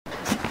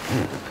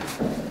I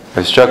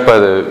was struck by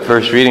the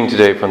first reading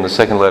today from the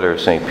second letter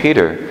of St.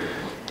 Peter,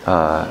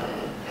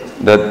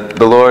 that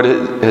the Lord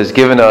has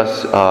given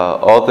us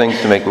all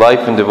things to make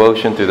life and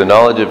devotion through the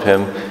knowledge of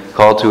Him,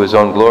 called to His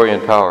own glory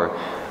and power.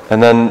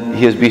 And then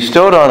He has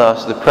bestowed on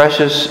us the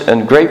precious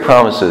and great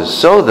promises,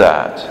 so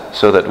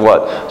that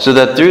what? So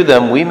that through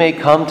them we may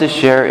come to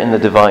share in the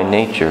divine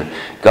nature,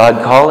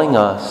 God calling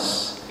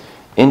us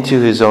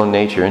into His own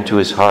nature, into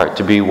His heart,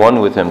 to be one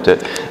with Him.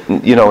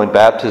 In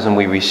baptism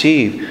we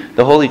receive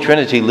the Holy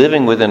Trinity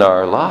living within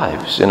our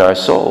lives, in our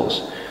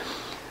souls.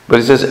 But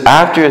it says,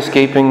 after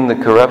escaping the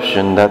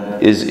corruption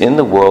that is in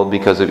the world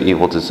because of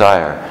evil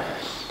desire.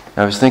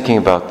 I was thinking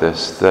about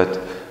this,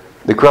 that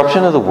the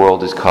corruption of the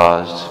world is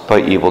caused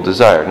by evil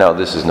desire. Now,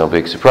 this is no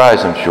big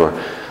surprise, I'm sure.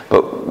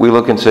 But we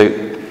look and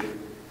say,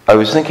 I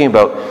was thinking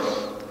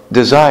about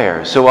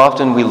desire. So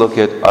often we look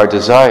at our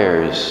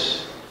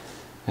desires,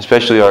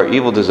 especially our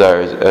evil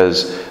desires,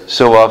 as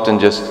so often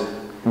just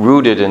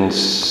rooted in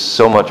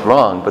so much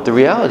wrong. But the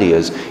reality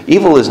is,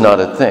 evil is not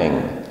a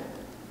thing.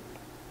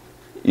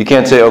 You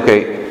can't say,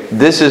 okay,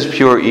 this is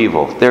pure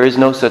evil. There is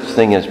no such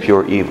thing as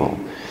pure evil.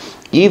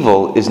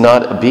 Evil is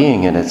not a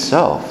being in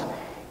itself.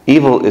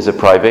 Evil is a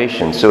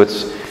privation. So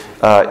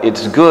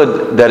it's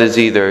good that is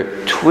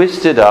either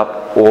twisted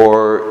up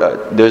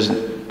or there's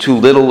too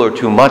little or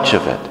too much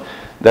of it,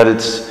 that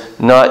it's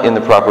not in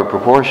the proper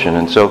proportion.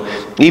 And so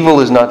evil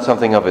is not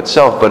something of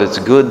itself, but it's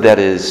good that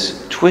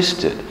is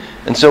twisted.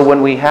 And so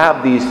when we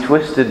have these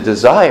twisted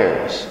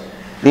desires,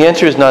 the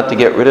answer is not to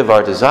get rid of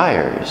our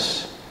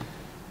desires,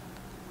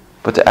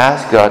 but to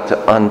ask God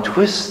to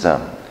untwist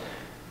them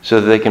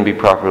so that they can be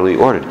properly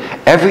ordered.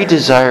 Every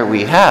desire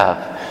we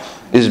have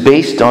is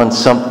based on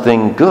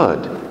something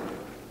good,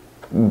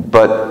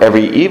 but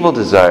every evil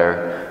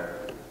desire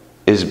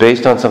is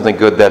based on something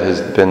good that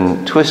has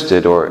been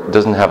twisted or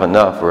doesn't have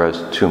enough or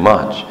has too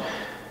much.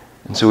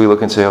 And so we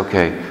look and say,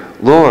 okay,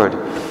 Lord,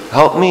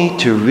 help me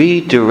to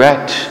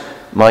redirect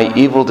my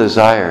evil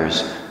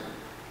desires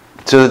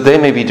so that they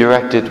may be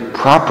directed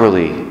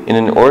properly in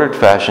an ordered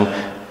fashion,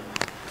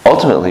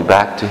 ultimately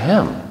back to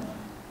Him.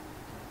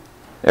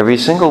 Every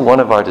single one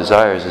of our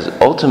desires is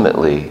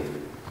ultimately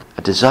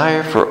a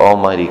desire for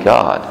Almighty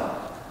God.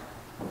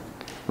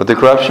 But the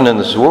corruption in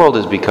this world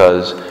is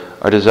because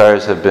our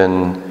desires have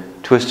been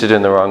twisted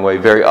in the wrong way,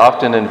 very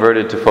often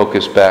inverted to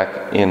focus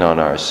back in on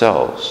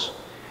ourselves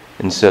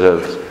instead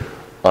of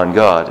on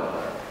God.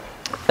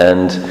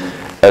 And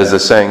as the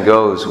saying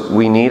goes,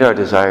 we need our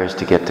desires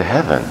to get to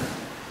heaven.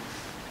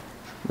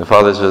 The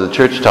fathers of the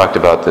church talked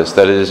about this,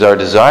 that it is our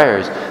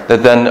desires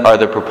that then are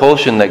the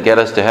propulsion that get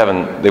us to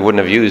heaven. They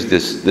wouldn't have used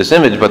this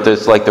image, but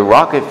it's like the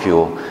rocket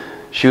fuel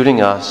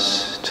shooting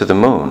us to the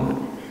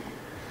moon.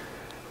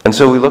 And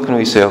so we look and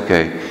we say,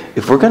 okay,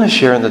 if we're going to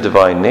share in the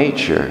divine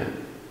nature,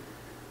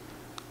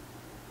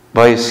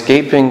 by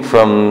escaping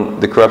from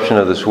the corruption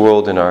of this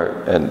world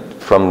and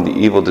from the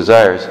evil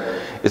desires,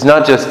 it's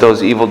not just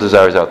those evil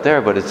desires out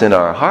there, but it's in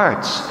our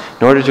hearts.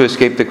 In order to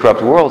escape the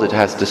corrupt world, it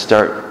has to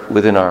start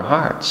within our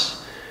hearts.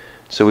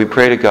 So we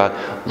pray to God,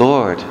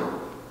 Lord,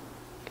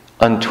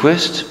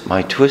 untwist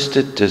my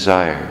twisted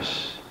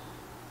desires.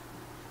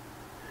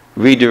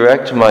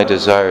 Redirect my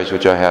desires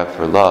which I have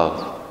for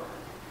love,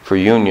 for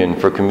union,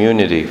 for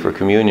community, for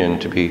communion,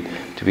 to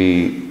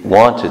be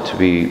wanted, to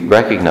be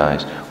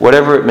recognized.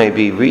 Whatever it may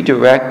be,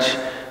 redirect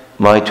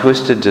my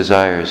twisted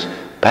desires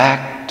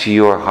back to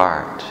your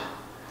heart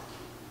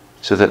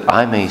so that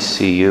I may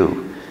see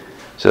you,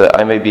 so that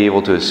I may be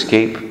able to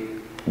escape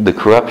the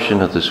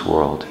corruption of this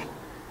world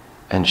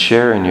and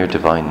share in your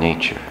divine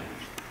nature.